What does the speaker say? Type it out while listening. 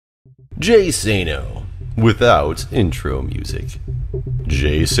Jay Sano without intro music.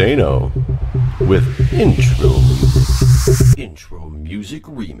 Jay Sano with intro music. Intro music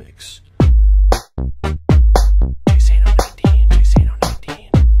remix. Jay Sano 19, Jay Sano 19.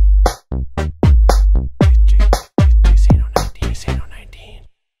 Jay Sano 19, Jay Sano 19.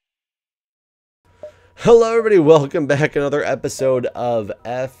 Hello everybody, welcome back. Another episode of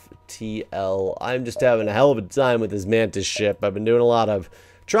FTL. I'm just having a hell of a time with this Mantis ship. I've been doing a lot of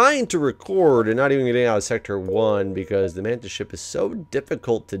trying to record and not even getting out of Sector 1 because the Mantis ship is so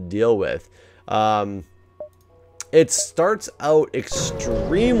difficult to deal with. It starts out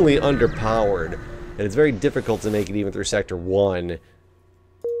extremely underpowered, and it's very difficult to make it even through Sector 1.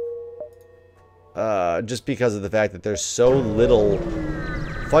 Just because of the fact that there's so little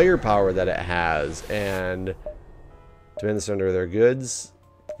firepower that it has. And demand the surrender of their goods.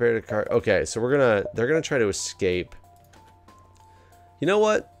 Prepare to car. Okay, so they're gonna try to escape. You know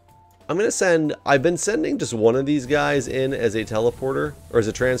what? I'm gonna send. I've been sending just one of these guys in as a teleporter or as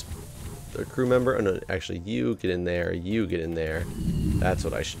a crew member. Oh no, actually, you get in there. You get in there. That's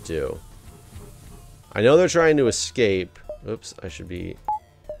what I should do. I know they're trying to escape. Oops, I should be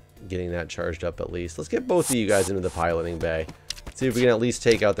getting that charged up at least. Let's get both of you guys into the piloting bay. See if we can at least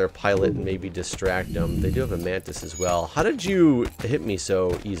take out their pilot and maybe distract them. They do have a Mantis as well. How did you hit me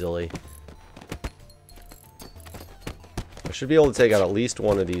so easily? I should be able to take out at least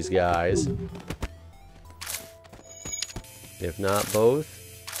one of these guys. If not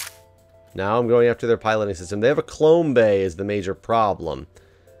both. Now I'm going after their piloting system. They have a clone bay is the major problem.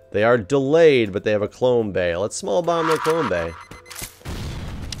 They are delayed, but they have a clone bay. Let's small bomb their clone bay.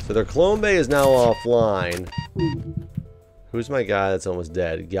 So their clone bay is now offline. Who's my guy that's almost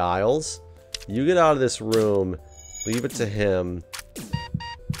dead? Giles. You get out of this room. Leave it to him.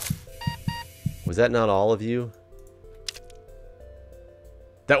 Was that not all of you?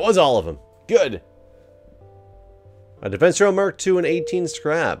 That was all of them. Good. A defense drone Mark II and 18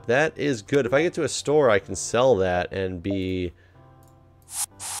 scrap. That is good. If I get to a store, I can sell that and be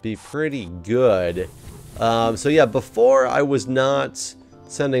pretty good. So yeah, before I was not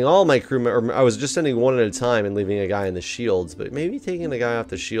sending all my crew members, I was just sending one at a time and leaving a guy in the shields. But maybe taking a guy off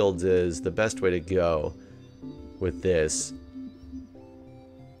the shields is the best way to go with this.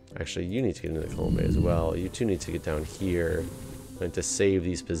 Actually, you need to get into the clone bay as well. You two need to get down here. And to save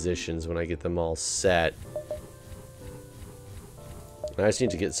these positions when I get them all set. I just need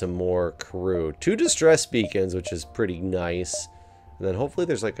to get some more crew. 2 distress beacons, which is pretty nice. And then hopefully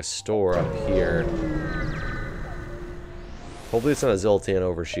there's like a store up here. Hopefully it's not a Zoltan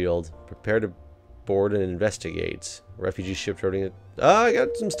overshield. Prepare to board and investigate. Refugee ship loading it. Ah, I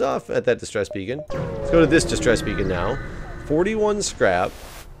got some stuff at that distress beacon. Let's go to this distress beacon now. 41 scrap.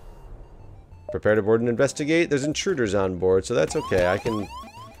 Prepare to board and investigate. There's intruders on board, so that's okay.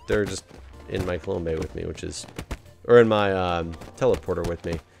 They're just in my clone bay with me, which is, or in my teleporter with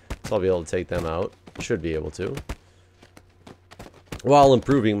me. So I'll be able to take them out. Should be able to. While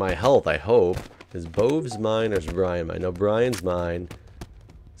improving my health, I hope. Is Bove's mine or is Brian mine? No, Brian's mine.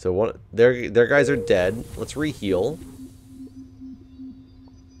 So their guys are dead. Let's re-heal.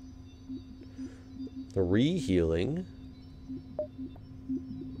 Re-healing.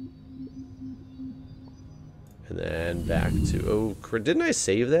 And then back to... Oh, didn't I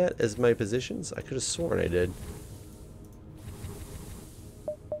save that as my positions? I could have sworn I did.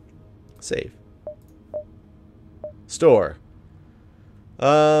 Save. Store.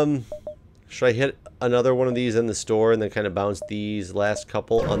 Should I hit another one of these in the store and then kind of bounce these last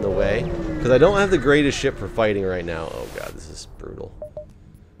couple on the way? Because I don't have the greatest ship for fighting right now. Oh god, this is brutal.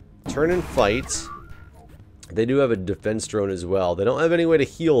 Turn and fight. They do have a defense drone as well. They don't have any way to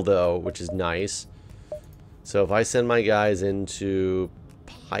heal though, which is nice. So if I send my guys into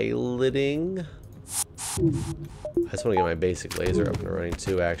piloting, I just want to get my basic laser up and running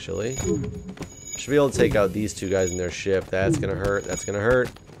too, actually. Should be able to take out these two guys in their ship. That's going to hurt. That's going to hurt.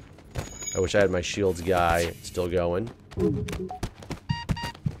 I wish I had my shields guy still going.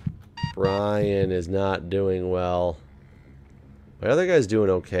 Brian is not doing well. My other guy's doing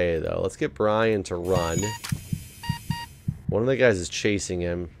okay, though. Let's get Brian to run. One of the guys is chasing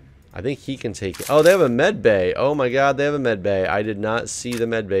him. I think he can take it. Oh, they have a med bay. Oh my god, they have a med bay. I did not see the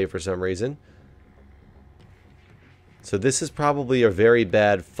med bay for some reason. So this is probably a very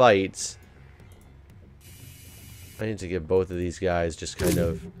bad fight. I need to get both of these guys just kind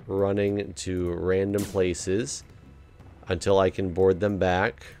of running to random places until I can board them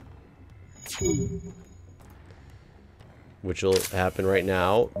back. Which will happen right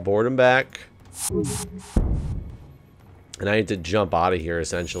now. Board them back. And I need to jump out of here,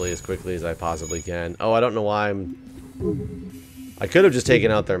 essentially, as quickly as I possibly can. Oh, I don't know why I'm I could have just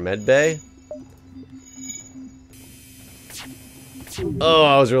taken out their med bay. Oh,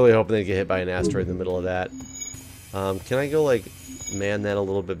 I was really hoping they'd get hit by an asteroid in the middle of that. Can I go, like, man that a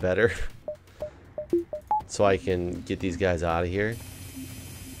little bit better? So I can get these guys out of here?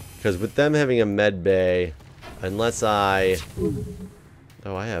 Because with them having a med bay, unless I...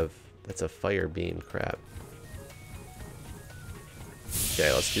 Oh, I have... That's a fire beam. Crap.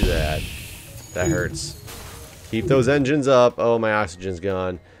 Okay, let's do that. That hurts. Keep those engines up. Oh, my oxygen's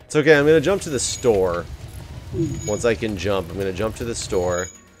gone. It's okay, I'm going to jump to the store. Once I can jump, I'm going to jump to the store.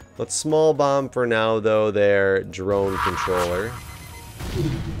 Let's small bomb for now, though, their drone controller.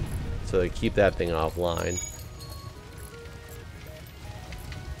 So they keep that thing offline.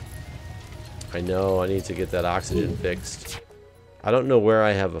 I know, I need to get that oxygen fixed. I don't know where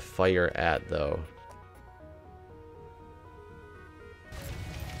I have a fire at, though.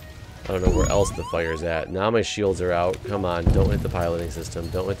 I don't know where else the fire's at. Now my shields are out. Come on, don't hit the piloting system.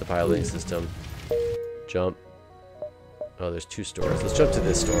 Don't hit the piloting system. Jump. Oh, there's 2 stores. Let's jump to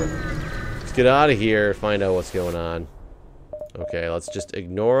this store. Let's get out of here, find out what's going on. Okay, let's just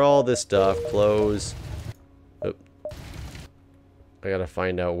ignore all this stuff. Close. Oop. I gotta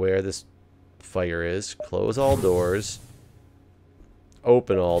find out where this fire is. Close all doors.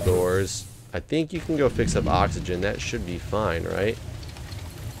 Open all doors. I think you can go fix up oxygen. That should be fine, right?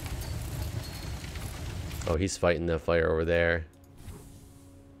 Oh, he's fighting the fire over there.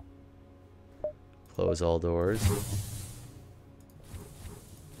 Close all doors.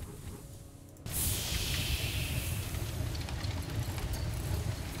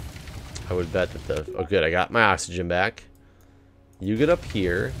 I would bet that the... Oh, good. I got my oxygen back. You get up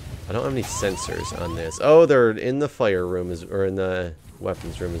here. I don't have any sensors on this. Oh, they're in the fire room, or in the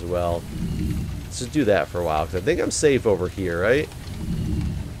weapons room as well. Let's just do that for a while, because I think I'm safe over here, right?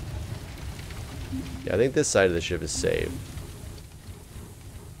 Yeah, I think this side of the ship is safe.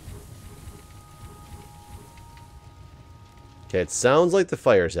 Okay, it sounds like the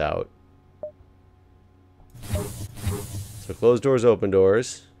fire's out. So close doors, open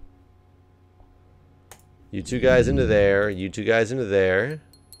doors. You 2 guys into there. You 2 guys into there.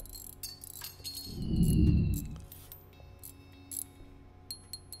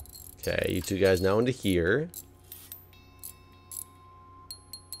 Okay, you 2 guys now into here.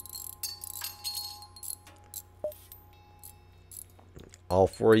 All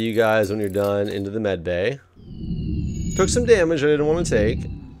 4 of you guys, when you're done, into the med bay. Took some damage I didn't want to take.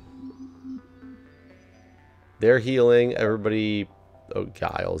 They're healing. Everybody... Oh,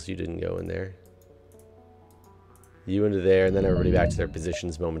 Giles, you didn't go in there. You into there, and then everybody back to their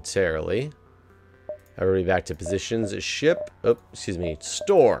positions momentarily. Everybody back to positions. Ship. Oh, excuse me.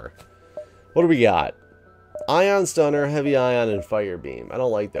 Store. What do we got? Ion Stunner, Heavy Ion, and Fire Beam. I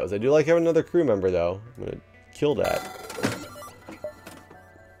don't like those. I do like having another crew member, though. I'm going to kill that.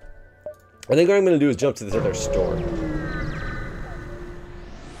 I think what I'm going to do is jump to this other store.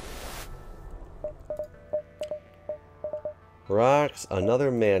 Rocks, another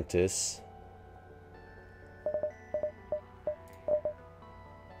Mantis.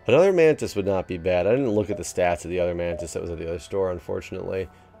 Another Mantis would not be bad. I didn't look at the stats of the other Mantis that was at the other store, unfortunately.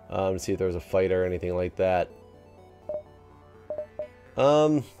 To see if there was a fighter or anything like that.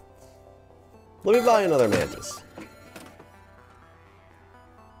 Let me buy another Mantis.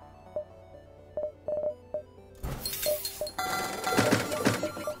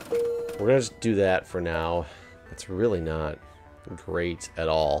 We're going to just do that for now. That's really not great at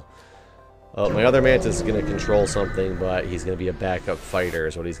all. My other Mantis is going to control something, but he's going to be a backup fighter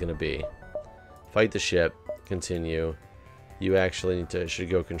is what he's going to be. Fight the ship. Continue. You actually should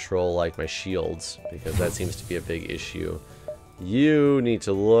go control, like, my shields, because that seems to be a big issue. You need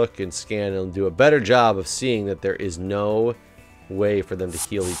to look and scan and do a better job of seeing that there is no way for them to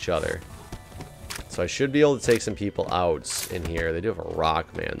heal each other. So I should be able to take some people out in here. They do have a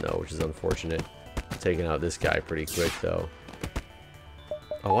rock man, though, which is unfortunate. Taking out this guy pretty quick, though.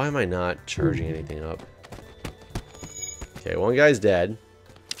 Oh, why am I not charging anything up? Okay, 1 guy's dead.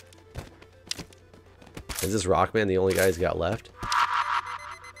 Is this rock man the only guy he's got left?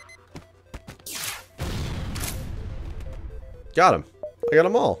 Got him. I got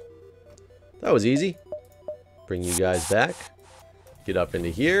them all. That was easy. Bring you guys back. Get up into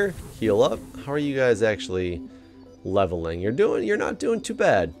here. Heal up. How are you guys actually leveling? You're not doing too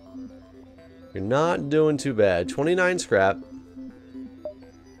bad. You're not doing too bad. 29 scrap.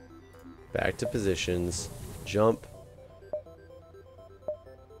 Back to positions. Jump.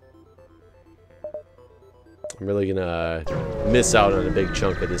 I'm really gonna miss out on a big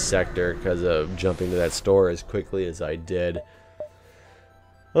chunk of this sector because of jumping to that store as quickly as I did.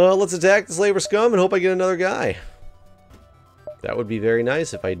 Let's attack the slaver scum and hope I get another guy. That would be very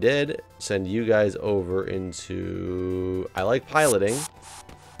nice if I did send you guys over into... I like piloting.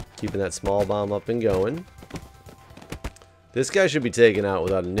 Keeping that small bomb up and going. This guy should be taken out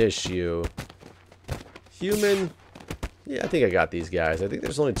without an issue. Human. Yeah, I think I got these guys. I think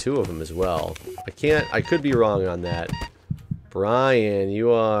there's only 2 of them as well. I could be wrong on that. Brian,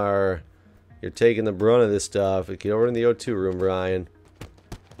 you're taking the brunt of this stuff. Get over in the O2 room, Brian.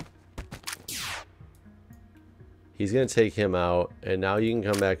 He's going to take him out, and now you can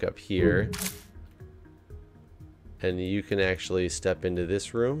come back up here. And you can actually step into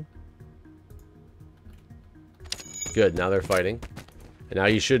this room. Good, now they're fighting. And now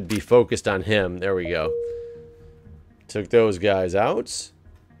you should be focused on him. There we go. Took those guys out.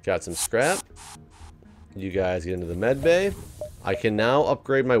 Got some scrap. You guys get into the med bay. I can now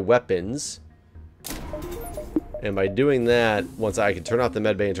upgrade my weapons. And by doing that, once I can turn off the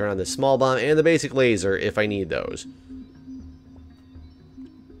med bay and turn on the small bomb and the basic laser if I need those.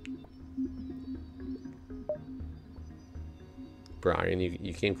 Brian,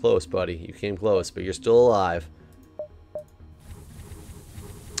 you came close, buddy. You came close, but you're still alive.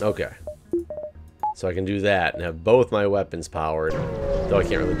 Okay. So I can do that and have both my weapons powered. Though I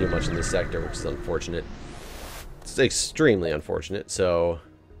can't really do much in this sector, which is unfortunate. It's extremely unfortunate. So...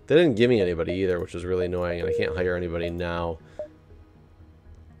 they didn't give me anybody either, which was really annoying, and I can't hire anybody now.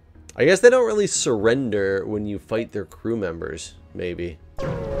 I guess they don't really surrender when you fight their crew members, maybe.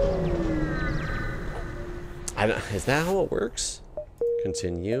 Is that how it works?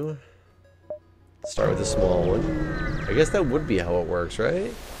 Continue. Start with a small one. I guess that would be how it works,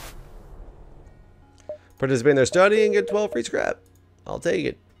 right? Participate in their study and get 12 free scrap. I'll take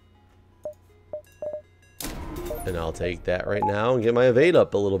it. And I'll take that right now and get my evade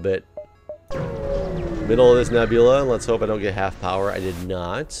up a little bit. Middle of this nebula. Let's hope I don't get half power. I did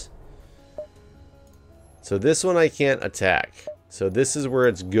not. So this one I can't attack. So this is where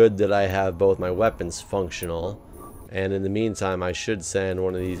it's good that I have both my weapons functional. And in the meantime, I should send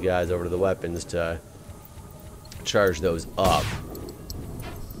one of these guys over to the weapons to charge those up.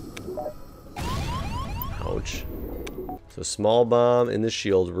 Ouch. So small bomb in the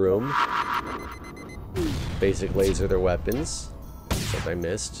shield room. Basic laser their weapons. Except I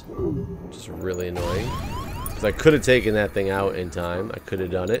missed. Which is really annoying. Because I could have taken that thing out in time. I could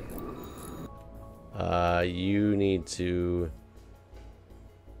have done it. You need to...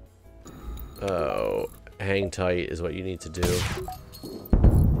 oh, hang tight is what you need to do.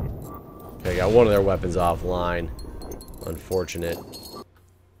 Okay, I got one of their weapons offline. Unfortunate.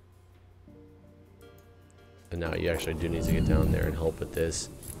 And now you actually do need to get down there and help with this.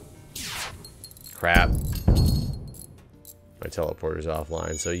 Crap. My teleporter's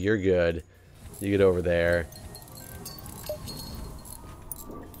offline, so you're good. You get over there.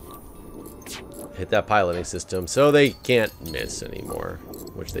 Hit that piloting system so they can't miss anymore,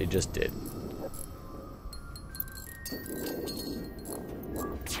 which they just did.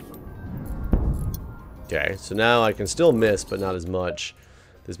 Okay, so now I can still miss, but not as much.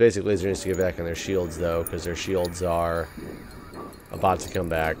 This basic laser needs to get back on their shields, though, because their shields are about to come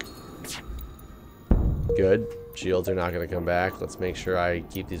back. Good. Shields are not going to come back. Let's make sure I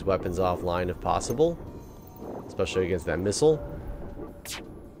keep these weapons offline if possible. Especially against that missile.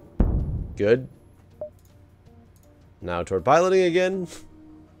 Good. Now toward piloting again.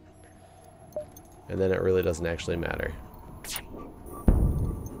 And then it really doesn't actually matter.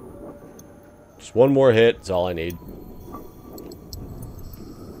 Just one more hit is all I need.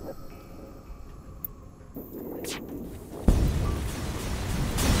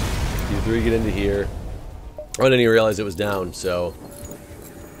 You three get into here. I didn't even realize it was down, so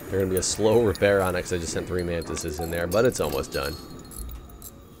there's going to be a slow repair on it because I just sent 3 mantises in there, but it's almost done.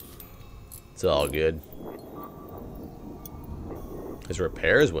 It's all good. His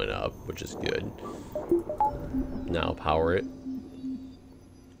repairs went up, which is good. Now power it.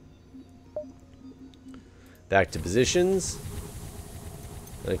 Back to positions.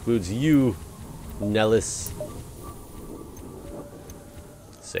 That includes you, Nellis.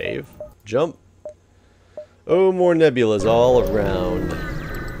 Save. Jump. Oh, more nebulas all around.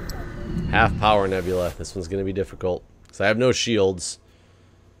 Half power nebula. This one's going to be difficult because I have no shields.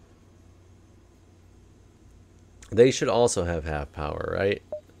 They should also have half power, right?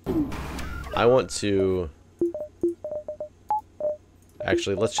 I want to...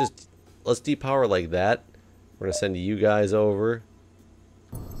 actually, let's depower like that. We're going to send you guys over.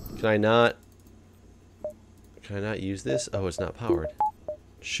 Can I not use this? Oh, it's not powered.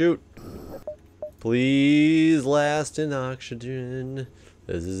 Shoot. Please last in oxygen.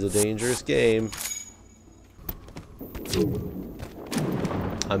 This is a dangerous game.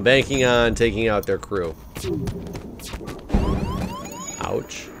 I'm banking on taking out their crew.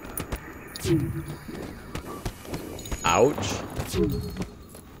 Ouch. Ouch.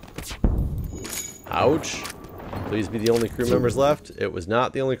 Ouch. Please be the only crew members left. It was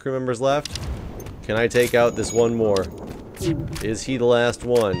not the only crew members left. Can I take out this one more? Is he the last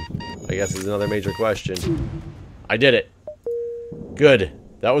one? I guess is another major question. I did it. Good.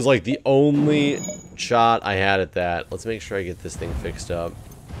 That was like the only shot I had at that. Let's make sure I get this thing fixed up.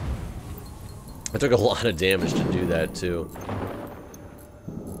 I took a lot of damage to do that too.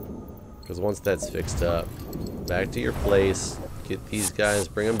 Because once that's fixed up, back to your place. Get these guys,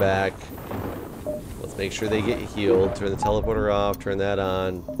 bring them back. Let's make sure they get healed. Turn the teleporter off, turn that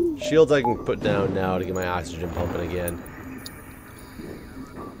on. Shields I can put down now to get my oxygen pumping again.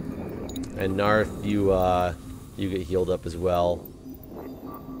 And Narth, you get healed up as well.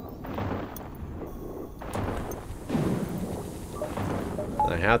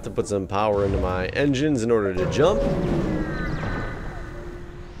 I have to put some power into my engines in order to jump.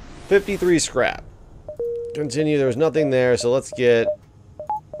 53 scrap. Continue, there was nothing there, so let's get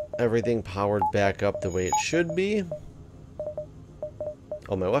everything powered back up the way it should be.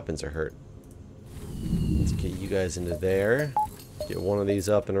 Oh, my weapons are hurt. Let's get you guys into there. Get one of these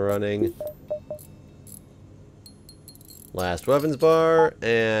up and running. Last weapons bar,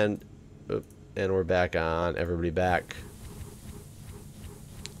 and we're back on. Everybody back.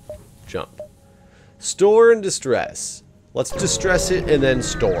 Jump. Store and distress. Let's distress it and then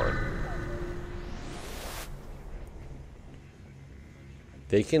store.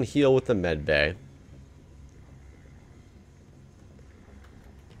 They can heal with the med bay.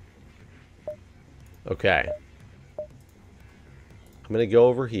 Okay. I'm gonna go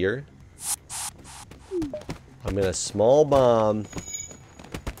over here. I'm gonna small bomb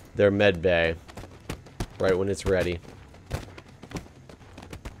their med bay right when it's ready.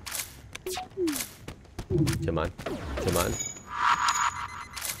 Come on. Come on.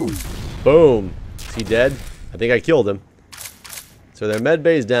 Boom. Is he dead? I think I killed him. So their med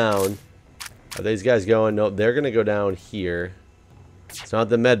bay's down. Are these guys going? Nope, they're going to go down here. It's not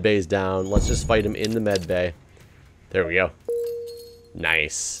the med bay's down. Let's just fight him in the med bay. There we go.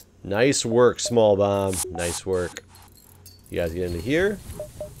 Nice. Nice work, small bomb. Nice work. You guys get into here.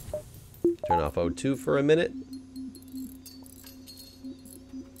 Turn off O2 for a minute.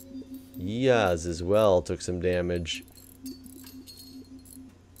 Yaz as well took some damage.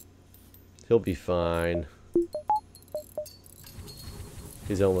 He'll be fine.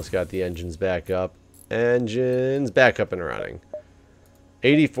 He's almost got the engines back up. Engines back up and running.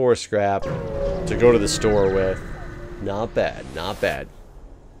 84 scrap to go to the store with. Not bad, not bad.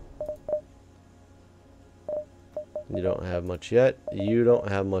 You don't have much yet. You don't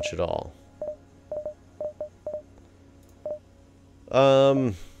have much at all.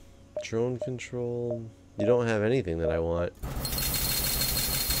 Drone control. You don't have anything that I want.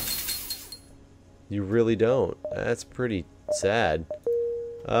 You really don't. That's pretty sad.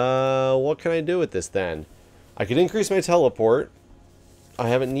 What can I do with this then? I could increase my teleport. I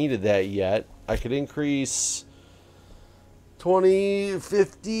haven't needed that yet. I could increase 20,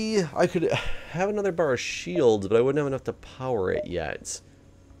 50. I could have another bar of shields, but I wouldn't have enough to power it yet.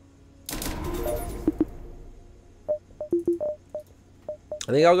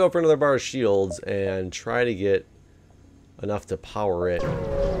 I think I'll go for another bar of shields and try to get enough to power it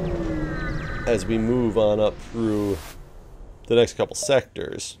as we move on up through the next couple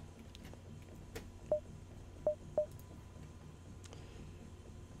sectors.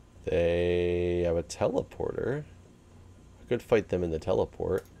 They have a teleporter. I could fight them in the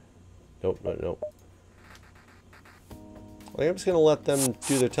teleport. Nope, nope, nope. I think I'm just going to let them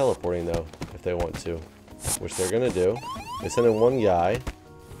do their teleporting, though, if they want to. Which they're going to do. They send in one guy.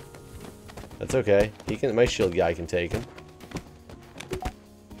 That's okay. He can. My shield guy can take him.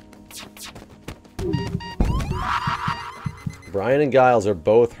 Brian and Giles are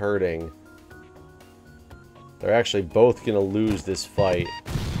both hurting. They're actually both going to lose this fight.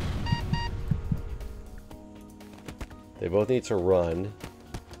 They both need to run.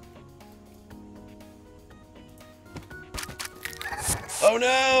 Oh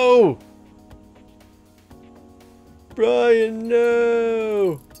no! Brian,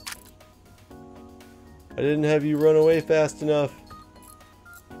 no! I didn't have you run away fast enough.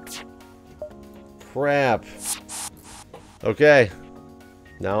 Crap. Okay.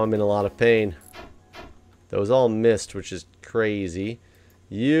 Now I'm in a lot of pain. Those all missed, which is crazy.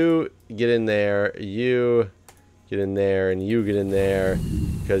 You get in there. You get in there. And you get in there.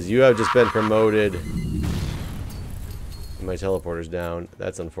 Because you have just been promoted. My teleporter's down.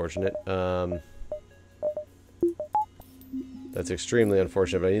 That's unfortunate. That's extremely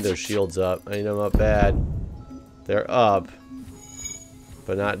unfortunate, but I need those shields up. I need them up bad. They're up.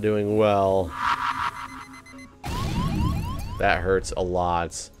 but not doing well. That hurts a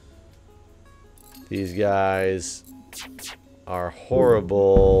lot. These guys are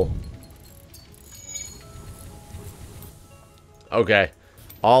horrible. Okay.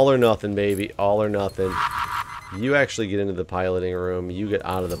 All or nothing, baby. All or nothing. You actually get into the piloting room. You get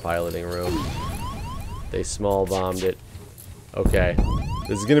out of the piloting room. They small bombed it. Okay.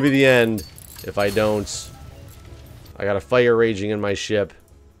 This is going to be the end if I don't. I got a fire raging in my ship.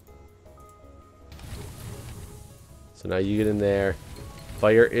 So now you get in there.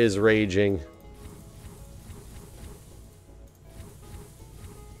 Fire is raging.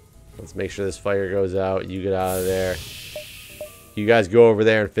 Let's make sure this fire goes out. You get out of there. You guys go over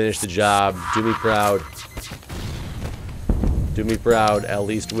there and finish the job. Do me proud. Do me proud. At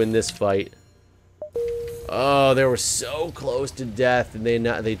least win this fight. Oh, they were so close to death, and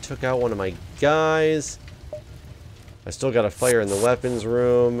they took out one of my guys. I still got a fire in the weapons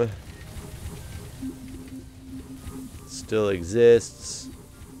room. Still exists.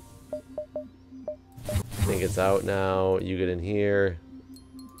 I think it's out now. You get in here.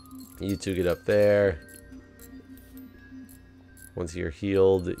 You two get up there. Once you're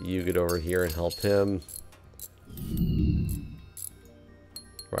healed, you get over here and help him.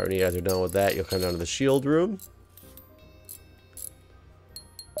 Right when you guys are done with that, you'll come down to the shield room.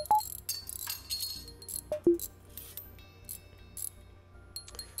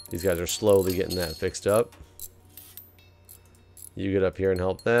 These guys are slowly getting that fixed up. You get up here and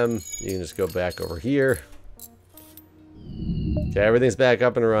help them. You can just go back over here. Okay, everything's back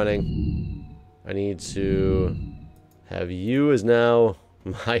up and running. I need to have you as now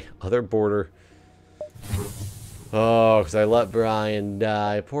my other border. Oh, because I let Brian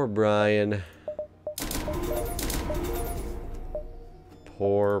die. Poor Brian.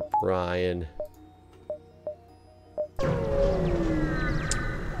 Poor Brian.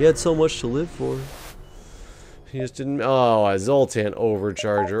 He had so much to live for. He just didn't... Oh, a Zoltan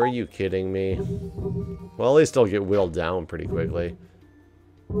overcharger. Are you kidding me? Well, at least I'll get whittled down pretty quickly.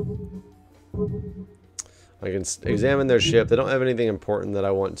 I can examine their ship. They don't have anything important that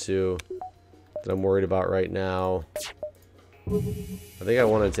I want to... that I'm worried about right now. I think I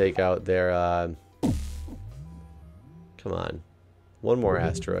want to take out their... Come on. One more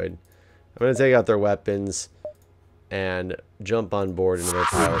asteroid. I'm going to take out their weapons and jump on board into their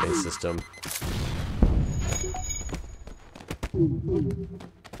piloting system.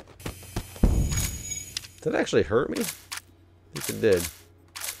 Did that actually hurt me? I think it did.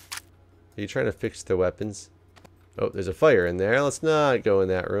 Are you trying to fix the weapons? Oh, there's a fire in there. Let's not go in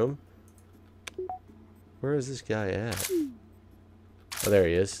that room. Where is this guy at? Oh, there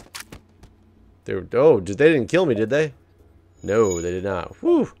he is. They didn't kill me, did they? No, they did not.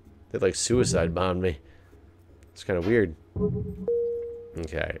 Whew. They like suicide bombed me. It's kind of weird.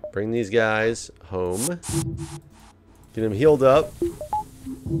 Okay, bring these guys home. Get them healed up.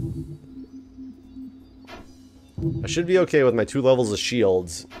 I should be okay with my 2 levels of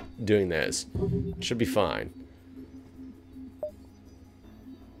shields doing this. Should be fine.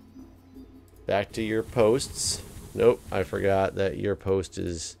 Back to your posts. Nope, I forgot that your post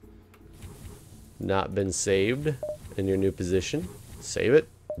is not been saved in your new position. Save it.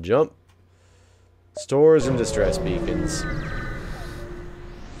 Jump. Stores and distress beacons.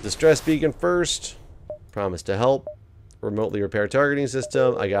 Distress beacon first. Promise to help. Remotely repair targeting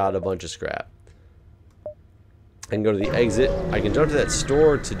system. I got a bunch of scrap. I can go to the exit. I can jump to that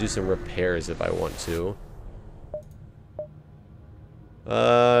store to do some repairs if I want to.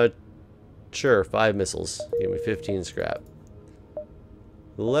 Sure, 5 missiles. Give me 15 scrap.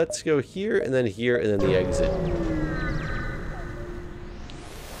 Let's go here, and then the exit.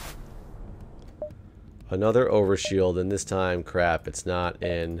 Another overshield, and this time, crap, it's not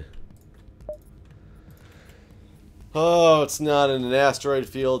in... Oh, it's not in an asteroid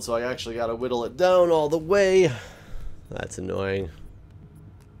field, so I actually gotta whittle it down all the way. That's annoying.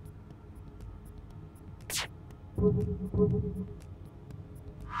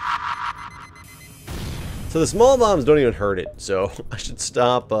 So the small bombs don't even hurt it, so I should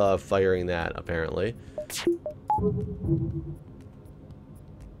stop firing that, apparently.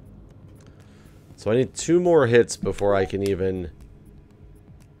 So I need 2 more hits before I can even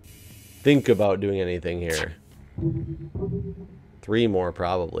think about doing anything here. 3 more,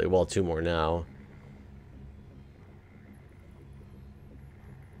 probably. Well, 2 more now.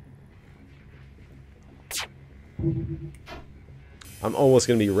 I'm almost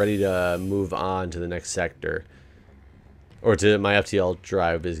going to be ready to move on to the next sector. Or to my FTL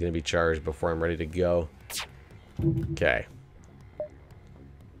drive is going to be charged before I'm ready to go. Okay.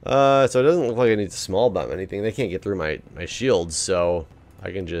 So it doesn't look like I need to small bomb anything. They can't get through my shields, so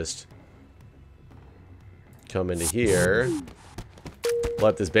I can just come into here,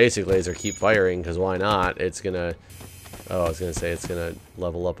 let this basic laser keep firing, because why not? It's gonna... Oh, I was gonna say it's gonna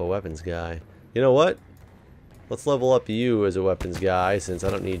level up a weapons guy. You know what? Let's level up you as a weapons guy, since I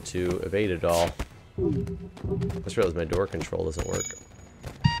don't need to evade it all. I just realized my door control doesn't work.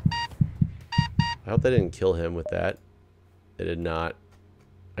 I hope they didn't kill him with that. They did not.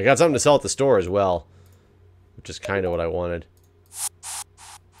 I got something to sell at the store as well, which is kind of what I wanted.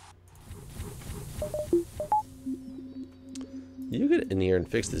 You get in here and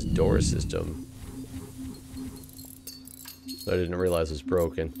fix this door system. I didn't realize it was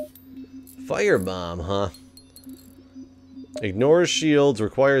broken. Firebomb, huh? Ignores shields,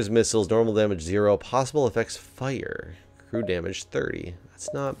 requires missiles, normal damage 0, possible effects fire. Crew damage 30.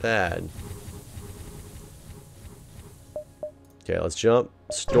 That's not bad. Okay, let's jump,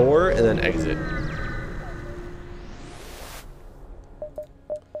 store, and then exit.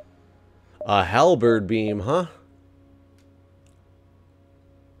 A halberd beam, huh?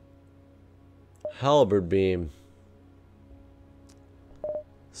 Halberd beam.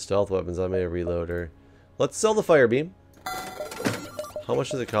 Stealth weapons, I made a reloader. Let's sell the fire beam. How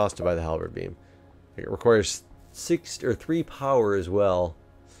much does it cost to buy the halberd beam? It requires 3 power as well.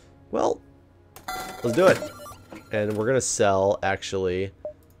 Well, let's do it. And we're gonna sell, actually,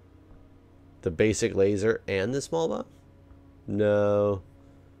 the basic laser and the small bomb? No.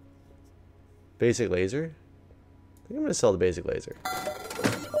 Basic laser? I think I'm gonna sell the basic laser.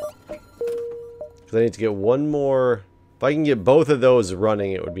 Because I need to get one more... If I can get both of those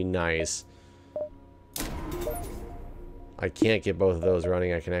running, it would be nice. I can't get both of those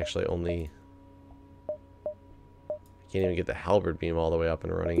running. I can actually only... I can't even get the halberd beam all the way up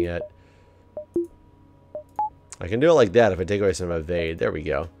and running yet. I can do it like that if I take away some evade. There we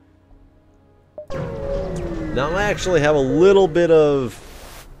go. Now I actually have a little bit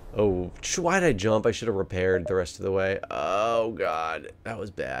of... Oh, why did I jump? I should have repaired the rest of the way. Oh, God. That was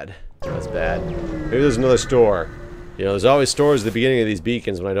bad. That was bad. Maybe there's another store. You know, there's always stores at the beginning of these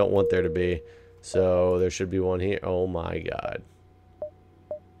beacons when I don't want there to be. So, there should be one here. Oh, my God.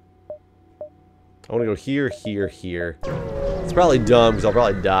 I want to go here, here, here. It's probably dumb because I'll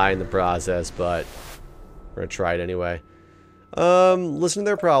probably die in the process, but... We're gonna try it anyway. Listen to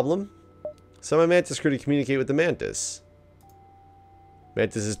their problem. Summon Mantis crew to communicate with the Mantis.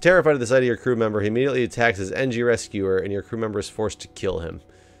 Mantis is terrified of the sight of your crew member. He immediately attacks his NG rescuer, and your crew member is forced to kill him.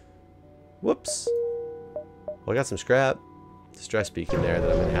 Whoops. Well, I got some scrap. Distress beacon there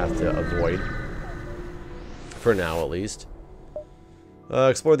that I'm gonna have to avoid. For now, at least.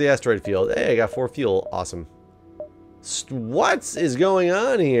 Explore the asteroid field. Hey, I got 4 fuel. Awesome. What is going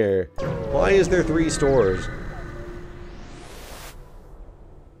on here? Why is there 3 stores?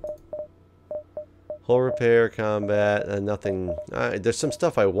 Hull repair, combat, nothing. There's some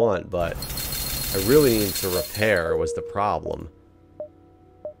stuff I want, but I really need to repair was the problem.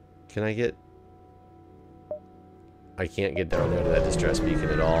 Can I get... I can't get down there to that distress beacon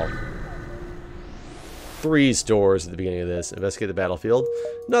at all. 3 stores at the beginning of this. Investigate the battlefield.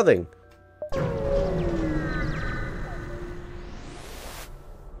 Nothing.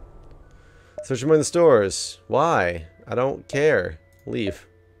 Search among the stores. Why? I don't care. Leave.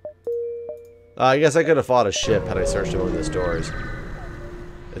 I guess I could have fought a ship had I searched among the stores.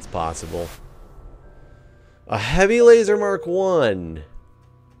 It's possible. A heavy laser Mark 1.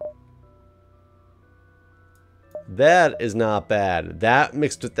 That is not bad. That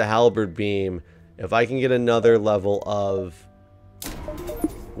mixed with the halberd beam. If I can get another level of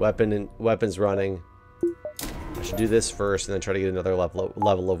weapons running, I should do this first and then try to get another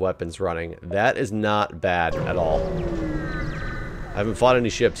level of weapons running. That is not bad at all. I haven't fought any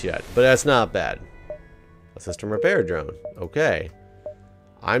ships yet, but that's not bad. A system repair drone. Okay.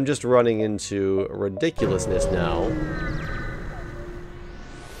 I'm just running into ridiculousness now.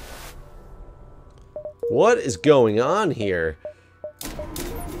 What is going on here?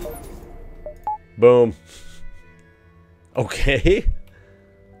 Boom. Okay.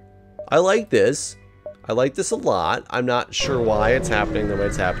 I like this. I like this a lot. I'm not sure why it's happening the way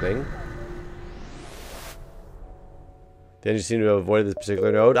it's happening. The engine seem to have avoided this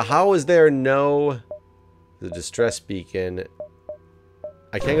particular node. How is there no... The distress beacon...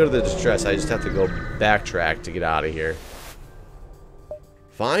 I can't go to the distress. I just have to go backtrack to get out of here.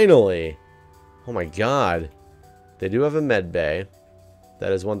 Finally! Oh my god. They do have a med bay.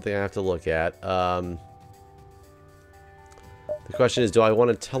 That is one thing I have to look at. The question is, do I want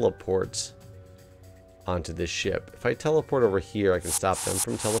to teleport onto this ship? If I teleport over here, I can stop them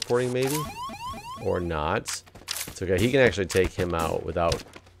from teleporting, maybe? Or not. It's okay. He can actually take him out with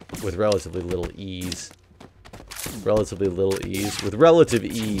relatively little ease. relatively little ease. With relative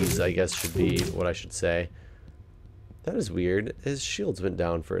ease, I guess should be what I should say. That is weird. His shields went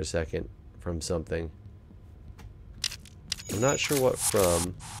down for a second from something. I'm not sure what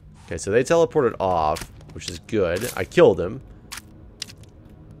from. Okay, so they teleported off, which is good. I killed him.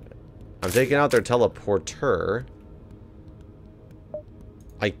 I'm taking out their teleporter.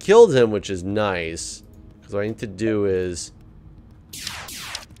 I killed him, which is nice. Because what I need to do is...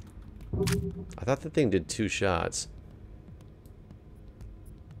 I thought the thing did 2 shots.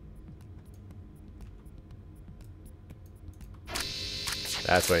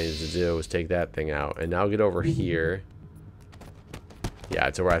 That's what I needed to do, was take that thing out. And now get over here. Yeah,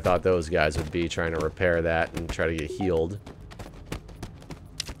 to where I thought those guys would be, trying to repair that and try to get healed.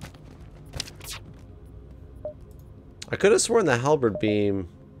 I could have sworn the halberd beam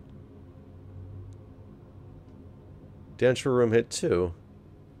damage per room hit 2.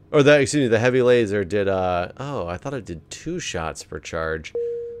 Or that, excuse me, the heavy laser did, oh, I thought it did 2 shots per charge.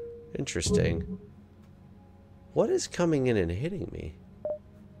 Interesting. What is coming in and hitting me?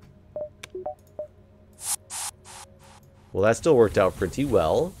 Well, that still worked out pretty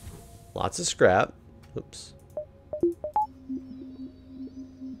well. Lots of scrap. Oops.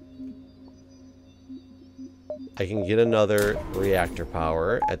 I can get another reactor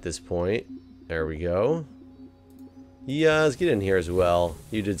power at this point. There we go. Yaz, get in here as well.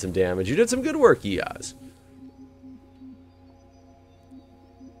 You did some damage. You did some good work, Yaz.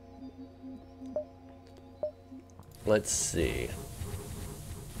 Let's see.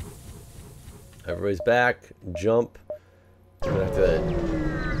 Everybody's back. Jump. I'm gonna have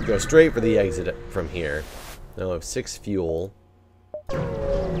to go straight for the exit from here. Now I have 6 fuel.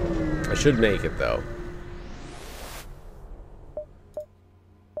 I should make it though.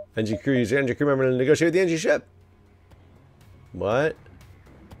 NG crew member to negotiate with the NG ship. What?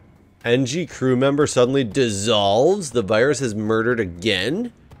 NG crew member suddenly dissolves? The virus has murdered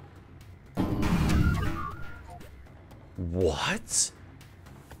again? What?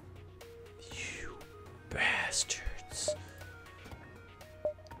 You bastards.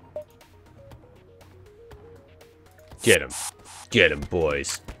 Get him. Get him,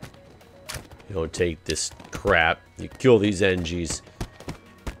 boys. You don't take this crap. You kill these NGs.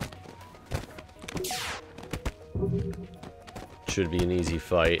 Should be an easy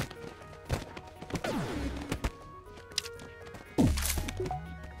fight.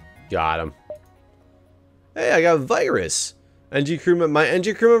 Got him. Hey, I got virus. NG crewman, my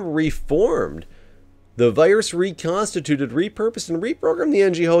NG crewman reformed. The virus reconstituted, repurposed, and reprogrammed the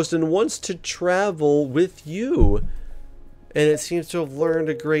NG host and wants to travel with you. And it seems to have learned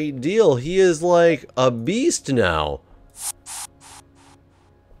a great deal. He is like a beast now.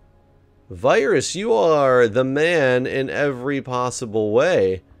 Virus, you are the man in every possible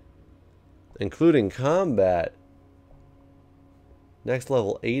way, including combat. Next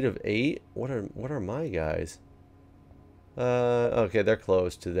level 8 of 8. What are my guys? Okay, they're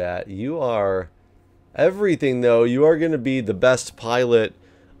close to that. You are everything though. You are going to be the best pilot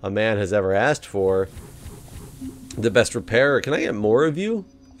a man has ever asked for. The best repairer. Can I get more of you?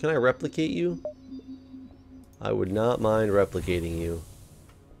 Can I replicate you? I would not mind replicating you.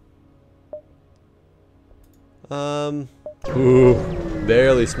 Ooh,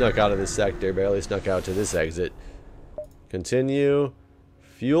 barely snuck out of this sector, barely snuck out to this exit. Continue.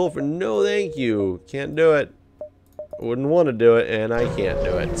 Fuel for no thank you. Can't do it. Wouldn't want to do it, and I can't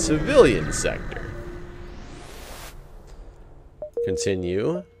do it. Civilian sector.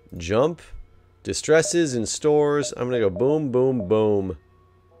 Continue. Jump. Distresses in stores. I'm gonna go boom, boom, boom.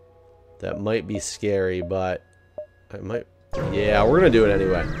 That might be scary, but I might. Yeah, we're gonna do it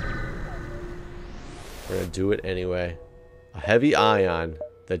anyway. We're gonna do it anyway. A heavy ion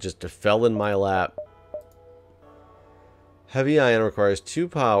that just fell in my lap. Heavy ion requires 2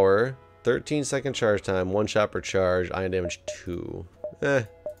 power, 13-second charge time, 1 shot per charge, ion damage 2. Eh.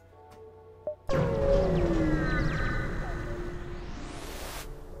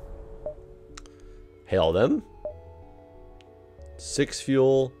 Hail them. 6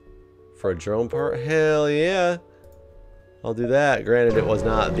 fuel for a drone part. Hell yeah. I'll do that. Granted, it was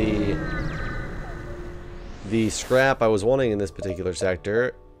not the scrap I was wanting in this particular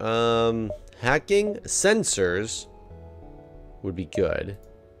sector. Hacking sensors would be good.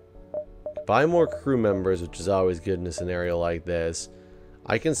 Buy more crew members, which is always good in a scenario like this.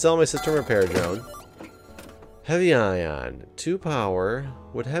 I can sell my system repair drone. Heavy ion, 2 power.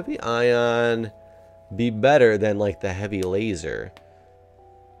 Would heavy ion be better than like the heavy laser?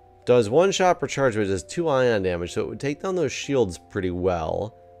 Does 1 shot per charge, but it does 2 ion damage, so it would take down those shields pretty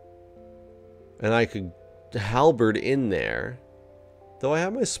well. And I could halberd in there. Though I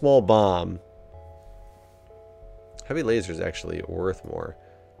have my small bomb. Heavy laser is actually worth more.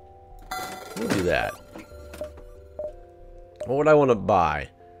 We'll do that. What would I want to buy?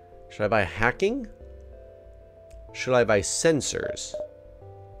 Should I buy hacking? Should I buy sensors?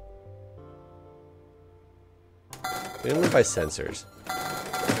 I'm going to buy sensors.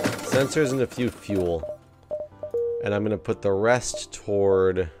 Sensors and a few fuel. And I'm going to put the rest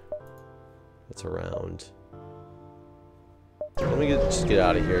toward... what's around? Let me just get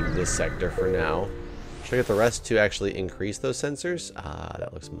out of here to this sector for now. Should I get the rest to actually increase those sensors? Ah,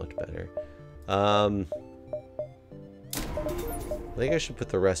 that looks much better. I think I should put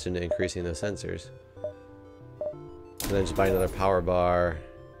the rest into increasing those sensors. And then just buy another power bar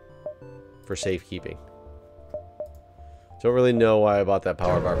for safekeeping. Don't really know why I bought that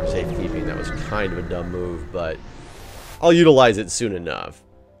power bar for safekeeping. That was kind of a dumb move, but I'll utilize it soon enough.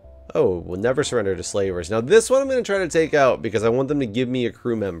 Oh, we'll never surrender to slavers. Now this one I'm going to try to take out because I want them to give me a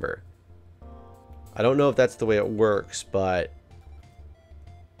crew member. I don't know if that's the way it works, but...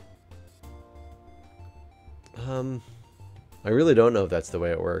 I really don't know if that's the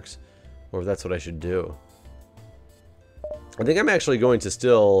way it works. Or if that's what I should do. I think I'm actually going to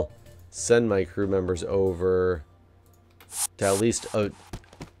still send my crew members over to at least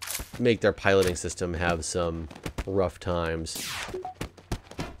make their piloting system have some rough times.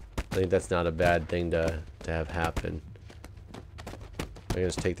 I think that's not a bad thing to have happen. I can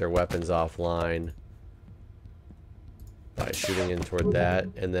just take their weapons offline by shooting in toward that,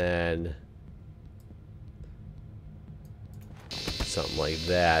 and then something like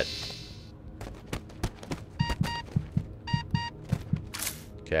that.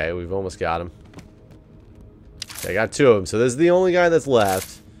 Okay, we've almost got him. Okay, I got two of them, so this is the only guy that's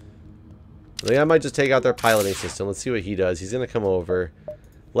left. I think I might just take out their piloting system. Let's see what he does. He's gonna come over.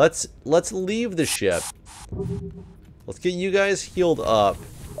 Let's leave the ship. Let's get you guys healed up.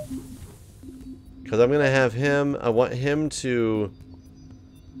 Because I'm gonna have him, I want him to...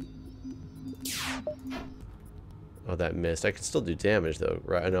 Oh, that missed. I can still do damage though,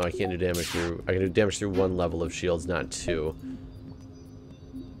 right? No, I can't do damage through, I can do damage through one level of shields, not two.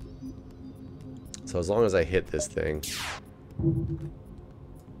 So as long as I hit this thing.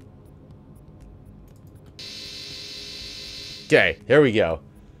 Okay, here we go.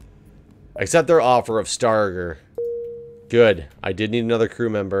 Accept their offer of Starger. Good. I did need another crew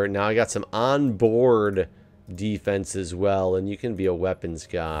member. Now I got some onboard defense as well, and you can be a weapons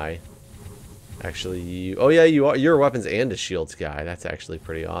guy. Actually, oh yeah, you're a weapons and a shields guy. That's actually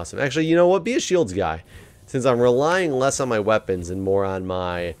pretty awesome. Actually, you know what? Be a shields guy. Since I'm relying less on my weapons and more on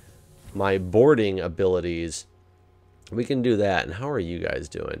my boarding abilities, we can do that. And how are you guys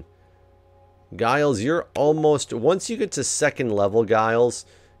doing? Giles, you're almost, once you get to second level, Giles,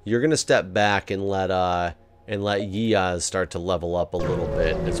 you're gonna step back and let Yiaz start to level up a little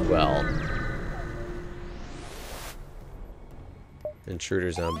bit as well.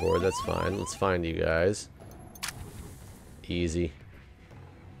 Intruders on board, that's fine. Let's find you guys. Easy.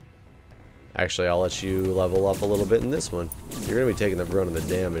 Actually, I'll let you level up a little bit in this one. You're gonna be taking the brunt of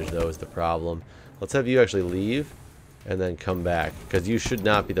the damage, though, is the problem. Let's have you actually leave and then come back, because you should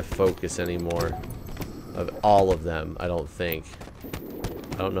not be the focus anymore of all of them, I don't think.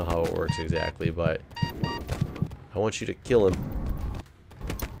 I don't know how it works exactly, but I want you to kill him.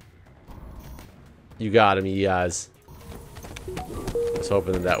 You got him, Yiaz. I was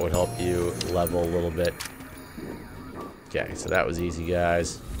hoping that would help you level a little bit. Okay, so that was easy,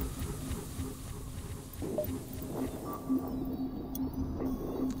 guys.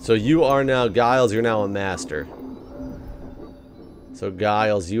 So you are now, Giles, you're now a master. So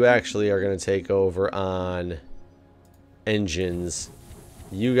Giles, you actually are going to take over on engines.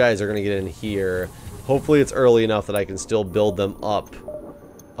 You guys are going to get in here. Hopefully it's early enough that I can still build them up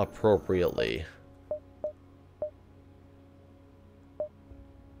appropriately.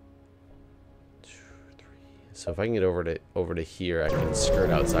 So if I can get over to here, I can skirt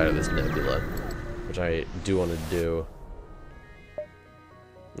outside of this nebula, which I do want to do.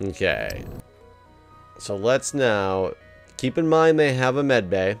 Okay. So let's now keep in mind they have a med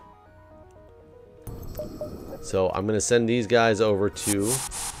bay. So I'm going to send these guys over to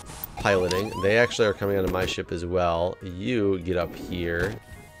piloting. They actually are coming onto my ship as well. You get up here.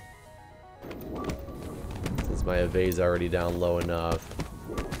 Since my evade's already down low enough.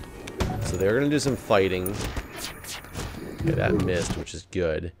 So they're going to do some fighting. Okay, that missed, which is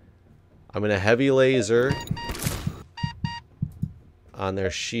good. I'm going to heavy laser on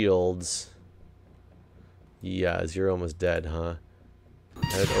their shields. Yeah, you're almost dead, huh?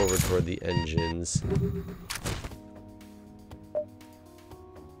 Head over toward the engines.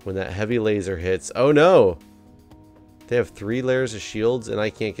 When that heavy laser hits... Oh no! They have 3 layers of shields and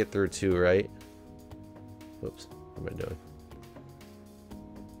I can't get through 2, right? Oops. am I doing?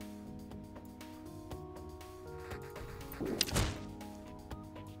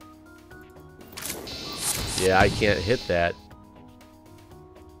 Yeah, I can't hit that.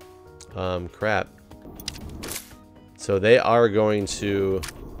 Crap. So they are going to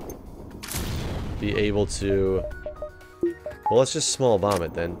be able to... Well, let's just small bomb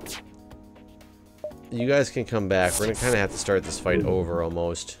it then. You guys can come back. We're going to kind of have to start this fight over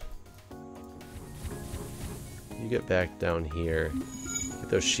almost. You get back down here. Get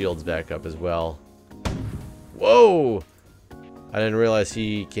those shields back up as well. Whoa! I didn't realize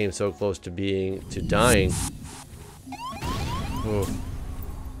he came so close to dying. Ooh.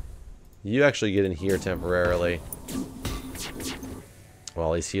 You actually get in here temporarily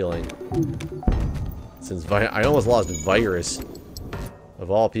while he's healing. Since I almost lost Virus,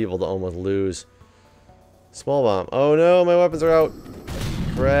 of all people to almost lose. Small bomb. Oh no, my weapons are out.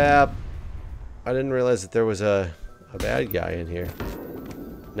 Crap. I didn't realize that there was a bad guy in here.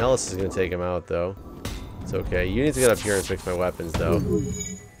 Nellis is going to take him out though. It's okay. You need to get up here and fix my weapons though.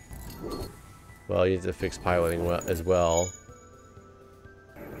 Well, you need to fix piloting as well.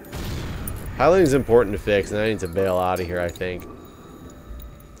 Piloting is important to fix, and I need to bail out of here, I think.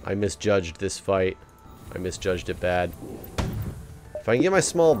 I misjudged this fight. I misjudged it bad. If I can get my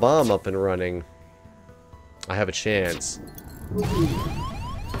small bomb up and running, I have a chance.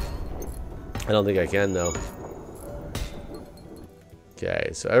 I don't think I can, though.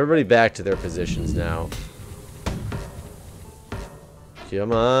 Okay, so everybody back to their positions now.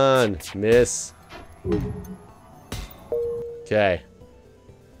 Come on, miss. Okay.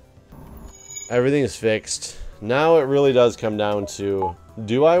 Everything is fixed. Now it really does come down to,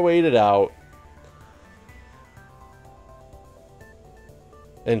 do I wait it out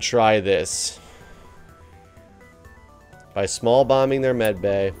and try this by small bombing their med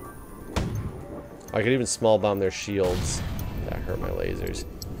bay? I could even small bomb their shields. That hurt my lasers.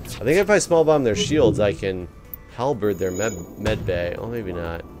 I think if I small bomb their shields, I can halberd their med bay. Oh, maybe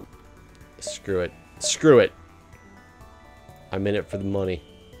not. Screw it. Screw it. I'm in it for the money.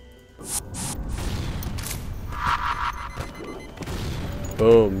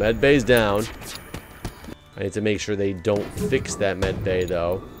 Boom, med bay's down. I need to make sure they don't fix that med bay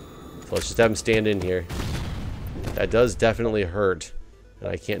though. So let's just have them stand in here. That does definitely hurt, and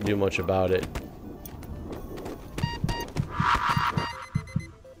I can't do much about it.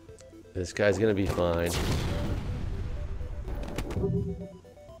 This guy's gonna be fine.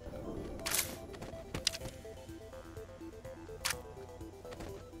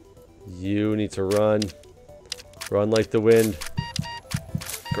 You need to run. Run like the wind.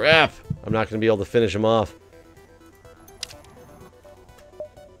 Crap! I'm not going to be able to finish him off.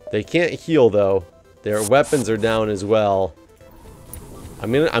 They can't heal, though. Their weapons are down as well.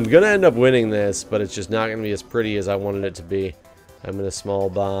 I'm gonna end up winning this, but it's just not going to be as pretty as I wanted it to be. I'm going to small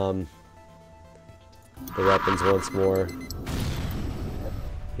bomb the weapons once more.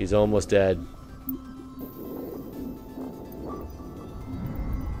 He's almost dead.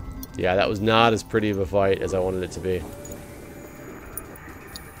 Yeah, that was not as pretty of a fight as I wanted it to be.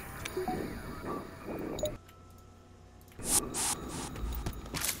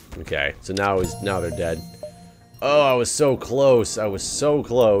 Okay, so now they're dead. Oh, I was so close. I was so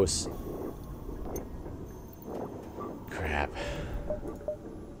close. Crap.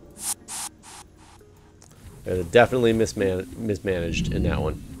 They're definitely mismanaged in that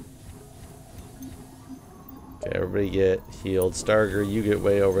one. Okay, everybody get healed. Starger, you get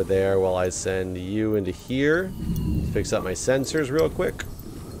way over there while I send you into here. Fix up my sensors real quick.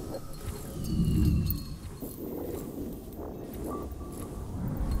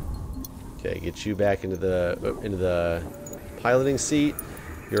 Okay, get you back into the piloting seat.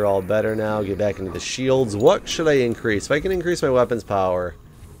 You're all better now. Get back into the shields. What should I increase? If I can increase my weapons power.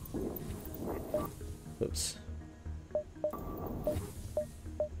 Oops.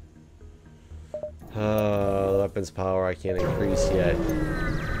 The weapons power I can't increase yet.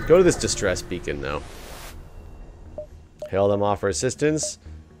 Go to this distress beacon though. Hail them, offer assistance.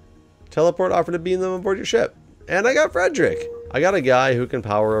 Teleport offer to beam them aboard your ship. And I got Frederick. I got a guy who can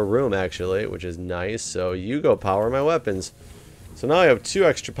power a room actually, which is nice. So you go power my weapons. So now I have 2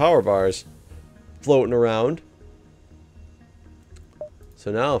 extra power bars floating around.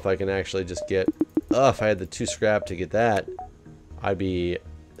 So now if I can actually just get... Oh, if I had the 2 scrap to get that, I'd be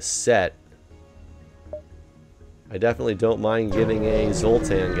set. I definitely don't mind getting a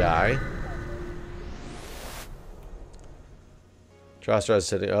Zoltan guy. Trostras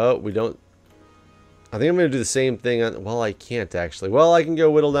setting. Oh, we don't... I think I'm going to do the same thing on... Well, I can't actually. Well, I can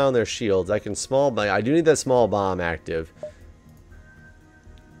go whittle down their shields. I can small... I do need that small bomb active.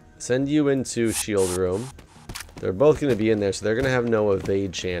 Send you into shield room. They're both going to be in there, so they're going to have no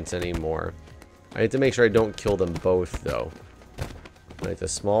evade chance anymore. I need to make sure I don't kill them both, though. Like the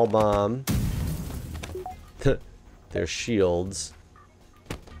small bomb. Their shields.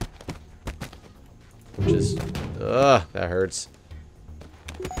 Which is... Ugh, that hurts.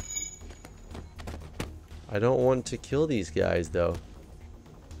 I don't want to kill these guys, though.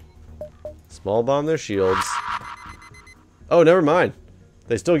 Small bomb their shields. Oh, never mind.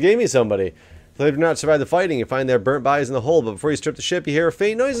 They still gave me somebody. If they do not survive the fighting, you find their burnt bodies in the hold. But before you strip the ship, you hear a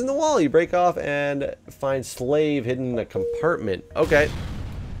faint noise in the wall. You break off and find slave hidden in a compartment. Okay.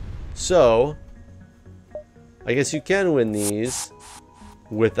 So, I guess you can win these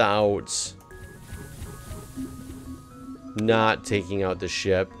without not taking out the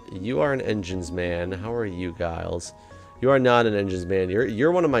ship. You are an engines man. How are you, Giles? You are not an engines man.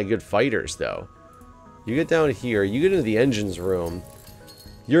 You're one of my good fighters, though. You get down here. You get into the engines room.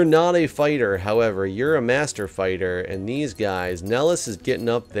 You're not a fighter, however. You're a master fighter. And these guys... Nellis is getting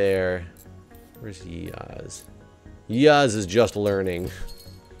up there. Where's Yaz? Yaz is just learning.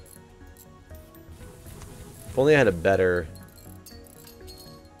 If only I had a better...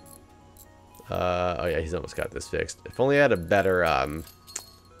 oh yeah, he's almost got this fixed. If only I had a better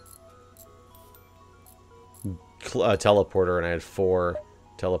teleporter and I had 4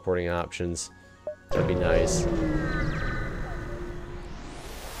 teleporting options, that'd be nice.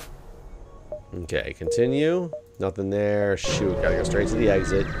 Okay, continue. Nothing there. Shoot, gotta go straight to the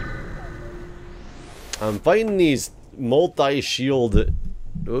exit. I'm fighting these multi-shield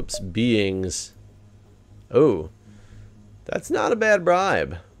beings. Oh, that's not a bad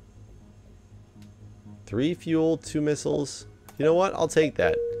bribe. 3 fuel, 2 missiles. You know what? I'll take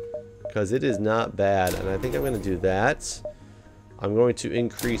that. Because it is not bad. And I think I'm going to do that. I'm going to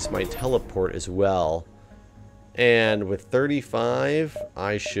increase my teleport as well. And with 35,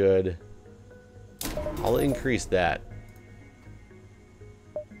 I should... I'll increase that.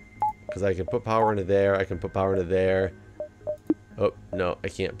 Because I can put power into there. I can put power into there. Oh, no. I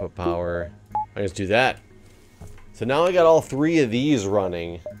can't put power. I just do that. So now I got all 3 of these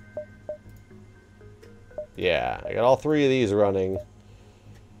running. Yeah, I got all 3 of these running.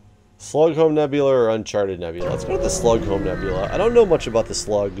 Slughome Nebula or Uncharted Nebula? Let's go to the Slughome Nebula. I don't know much about the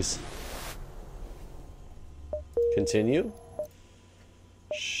slugs. Continue.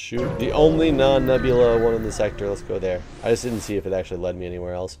 Shoot, the only non-Nebula one in the sector. Let's go there. I just didn't see if it actually led me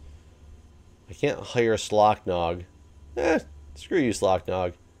anywhere else. I can't hire Slocknog. Screw you,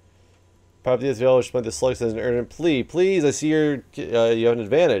 Slocknog. Probably this village explained the slugs as an urgent plea. Please, I see you have an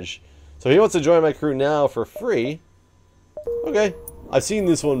advantage. So he wants to join my crew now for free. Okay. I've seen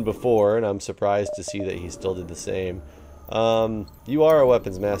this one before, and I'm surprised to see that he still did the same. You are a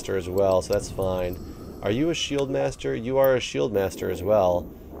weapons master as well, so that's fine. Are you a shield master? You are a shield master as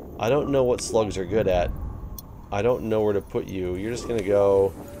well. I don't know what slugs are good at. I don't know where to put you. You're just going to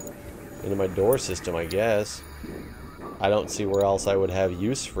go into my door system, I guess. I don't see where else I would have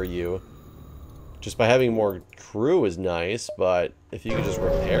use for you. Just by having more crew is nice, but if you could just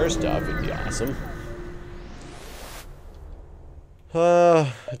repair stuff, it'd be awesome.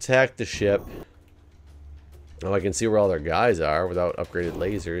 Attack the ship. Oh, I can see where all their guys are without upgraded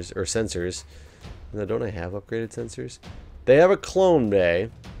lasers, or sensors. No, don't I have upgraded sensors? They have a clone bay.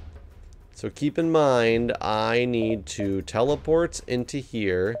 So keep in mind, I need to teleport into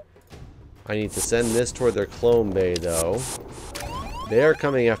here. I need to send this toward their clone bay, though. They are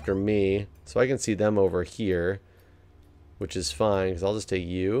coming after me. So I can see them over here, which is fine, because I'll just take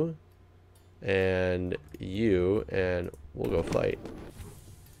you, and we'll go fight.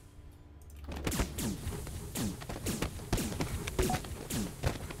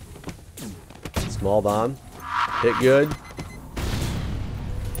 Small bomb. Hit good.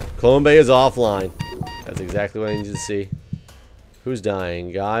 Clone Bay is offline. That's exactly what I need to see. Who's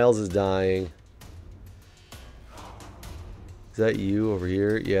dying? Giles is dying. Is that you over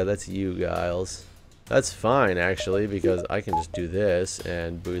here? Yeah, that's you, Giles. That's fine, actually, because I can just do this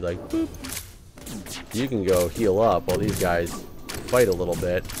and be like, boop. You can go heal up while these guys fight a little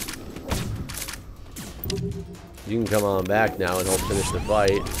bit. You can come on back now and help finish the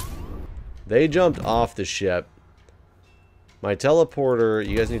fight. They jumped off the ship. My teleporter,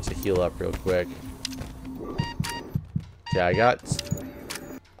 you guys need to heal up real quick. Okay,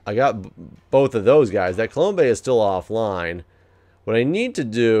 I got both of those guys. That clone bay is still offline. What I need to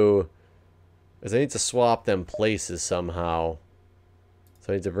do is I need to swap them places somehow.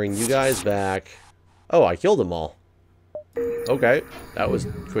 So I need to bring you guys back. Oh, I killed them all. Okay, that was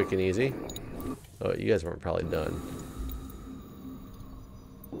quick and easy. Oh, you guys weren't probably done.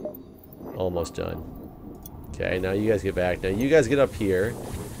 Almost done. Okay, now you guys get back. Now you guys get up here.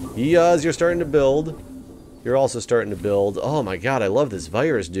 Yes, you're starting to build. You're also starting to build. Oh my god, I love this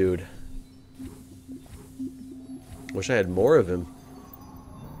virus dude. Wish I had more of him.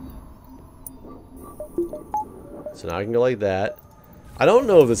 So now I can go like that. I don't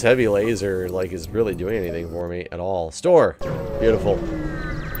know if this heavy laser like is really doing anything for me at all. Store! Beautiful.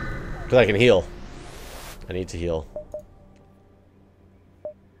 Because I can heal. I need to heal.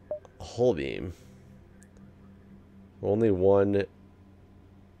 A hull beam. Only one...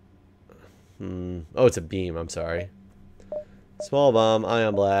 Oh, it's a beam. I'm sorry. Small bomb,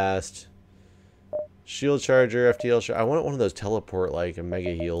 ion blast, shield charger, FTL. I want one of those teleport like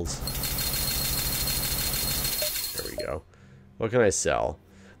mega heals. There we go. What can I sell?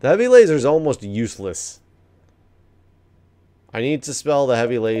 The heavy laser is almost useless. I need to spell the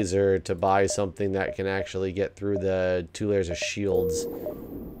heavy laser to buy something that can actually get through the 2 layers of shields.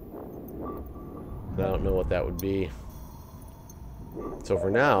 I don't know what that would be. So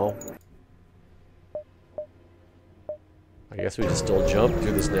for now, I guess we just still jump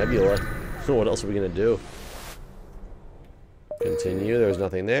through this nebula. What else are we going to do? Continue. There's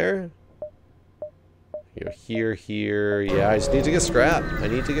nothing there. You're here, here. Yeah, I just need to get scrap. I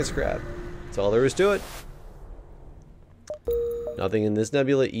need to get scrap. That's all there is to it. Nothing in this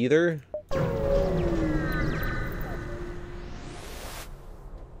nebula either.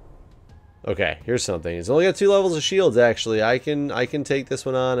 Okay, here's something. It's only got 2 levels of shields, actually. I can take this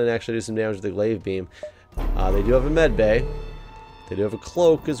one on and actually do some damage with the glaive beam. They do have a med bay. They do have a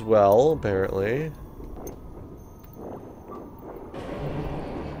cloak as well, apparently.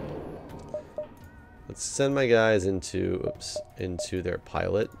 Let's send my guys into their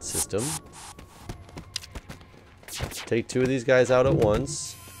pilot system. Take 2 of these guys out at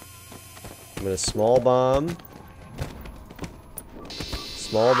once. I'm gonna small bomb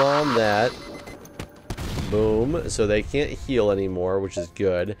that. Boom. So they can't heal anymore, which is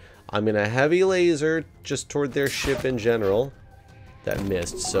good. I'm gonna heavy laser just toward their ship in general. That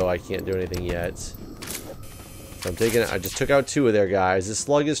missed, so I can't do anything yet. So I'm taking. I just took out 2 of their guys. The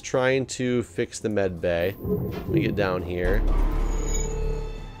slug is trying to fix the med bay. Let me get down here.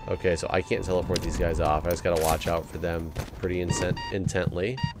 Okay, so I can't teleport these guys off. I just gotta watch out for them pretty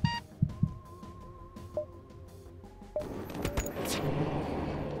intently.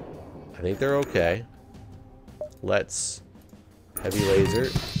 I think they're okay. Let's heavy laser.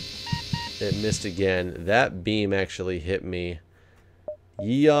 It missed again. That beam actually hit me.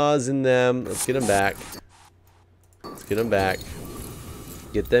 Yeehaws in them. Let's get them back. Let's get them back.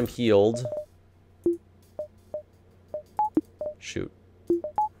 Get them healed. Shoot.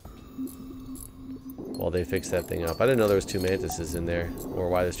 While they fix that thing up. I didn't know there was 2 mantises in there. Or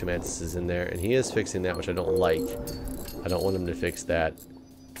why there's 2 mantises in there. And he is fixing that, which I don't like. I don't want him to fix that.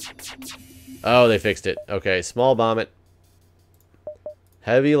 Oh, they fixed it. Okay, small bomb it.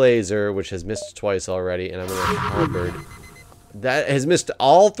 Heavy laser, which has missed twice already. And I'm going to halberd. That has missed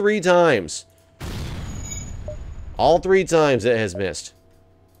all 3 times. All 3 times it has missed.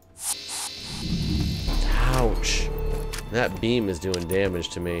 Ouch. That beam is doing damage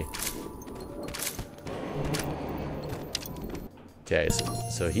to me. Okay,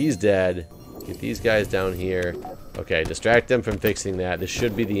 so he's dead. Get these guys down here. Okay, distract them from fixing that. This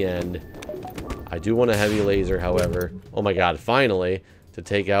should be the end. I do want a heavy laser, however. Oh my god, finally. To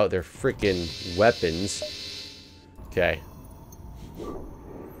take out their freaking weapons. Okay.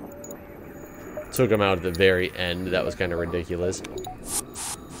 Took them out at the very end. That was kind of ridiculous.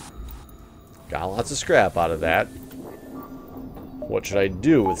 Got lots of scrap out of that. What should I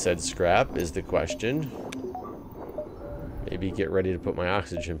do with said scrap is the question. Maybe get ready to put my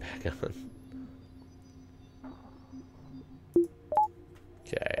oxygen back on.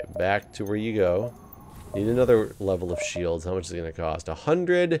 Okay, back to where you go. Need another level of shields. How much is it going to cost?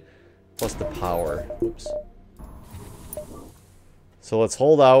 100 plus the power. Oops. So let's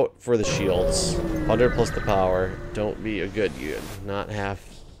hold out for the shields. 100 plus the power. Don't be a good. Not half.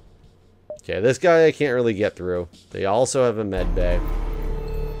 Okay, this guy I can't really get through. They also have a med bay.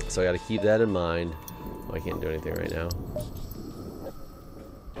 So I got to keep that in mind. Oh, I can't do anything right now.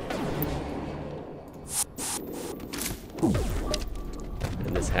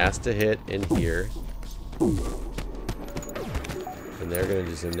 And this has to hit in here. And they're going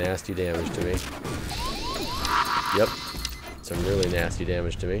to do some nasty damage to me. Yep. Some really nasty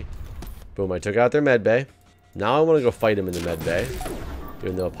damage to me. Boom, I took out their med bay. Now I want to go fight him in the med bay.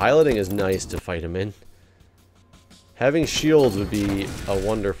 Even though piloting is nice to fight him in. Having shields would be a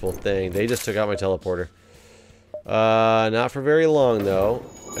wonderful thing. They just took out my teleporter. Not for very long, though.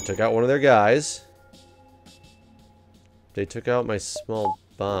 I took out one of their guys. They took out my small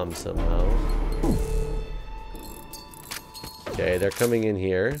bomb somehow. Okay, they're coming in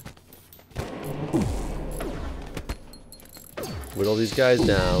here. Whittle these guys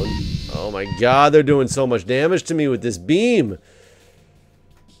down. Oh my god, they're doing so much damage to me with this beam.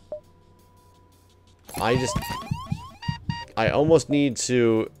 I almost need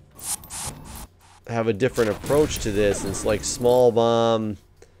to have a different approach to this. It's like small bomb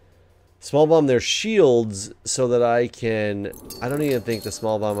their shields so that I don't even think the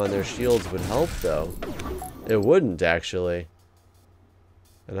small bomb on their shields would help though. It wouldn't actually.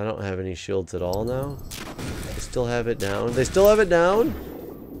 And I don't have any shields at all now. They still have it down. They still have it down?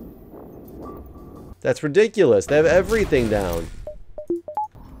 That's ridiculous. They have everything down.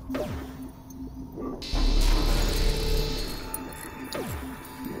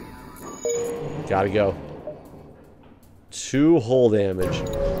 Gotta go. 2 hull damage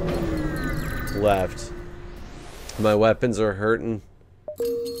left. My weapons are hurting.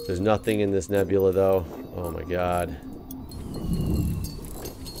 There's nothing in this nebula though. Oh my god.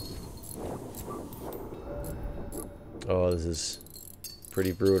 Oh, this is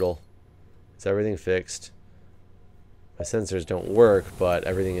pretty brutal. Is everything fixed? My sensors don't work, but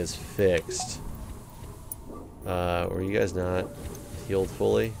everything is fixed. Were you guys not healed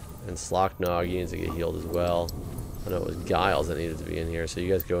fully? And Slocknog needs to get healed as well. Oh no, it was Giles that needed to be in here, so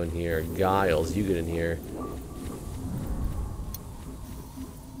you guys go in here. Giles, you get in here.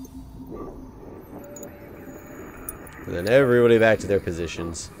 And then everybody back to their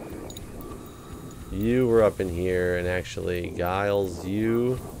positions. You were up in here, and actually, Giles,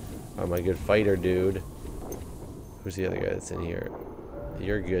 you are my good fighter dude. Who's the other guy that's in here?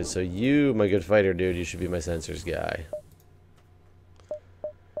 You're good, so you, my good fighter dude, you should be my sensors guy.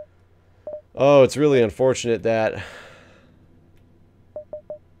 Oh, it's really unfortunate that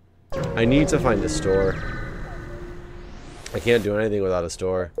I need to find a store. I can't do anything without a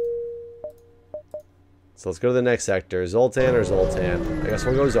store. So let's go to the next sector. Zoltan or Zoltan? I guess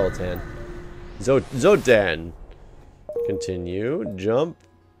we'll go Zoltan. Zoltan. Continue. Jump.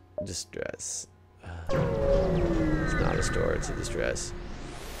 Distress. It's not a store, it's a distress.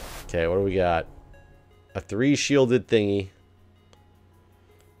 Okay, what do we got? A 3 shielded thingy.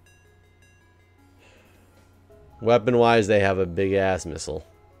 Weapon-wise, they have a big-ass missile.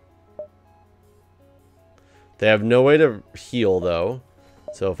 They have no way to heal, though.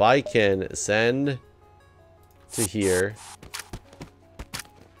 So if I can send to here...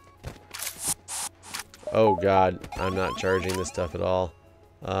 Oh, God. I'm not charging this stuff at all.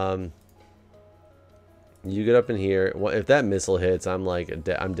 You get up in here. Well, if that missile hits, I'm like...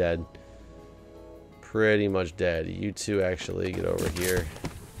 I'm dead. Pretty much dead. You two actually get over here.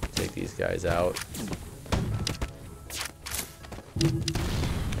 Take these guys out.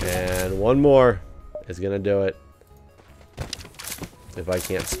 And one more is gonna do it. If I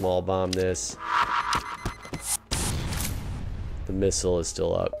can't small bomb this, the missile is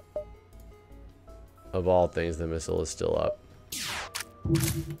still up. Of all things, the missile is still up.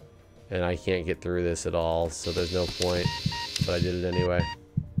 And I can't get through this at all, so there's no point. But I did it anyway.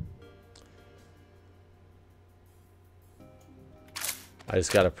 I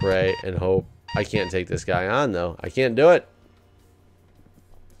just gotta pray and hope. I can't take this guy on, though. I can't do it.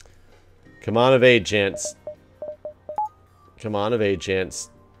 Come on, evade chance. Come on, evade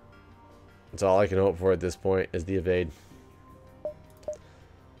chance. That's all I can hope for at this point is the evade.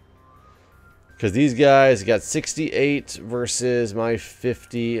 Because these guys got 68 versus my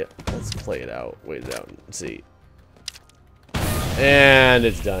 50. Let's play it out. Wait it out and see. And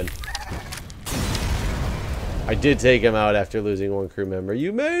it's done. I did take him out after losing 1 crew member.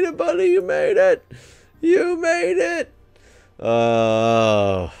 You made it, buddy. You made it. You made it.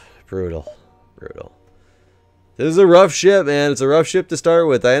 Oh, brutal. Brutal. This is a rough ship, man. It's a rough ship to start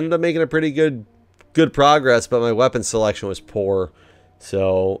with. I ended up making a pretty good progress, but my weapon selection was poor.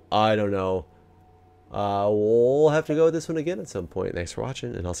 So, I don't know. We'll have to go with this one again at some point. Thanks for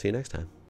watching, and I'll see you next time.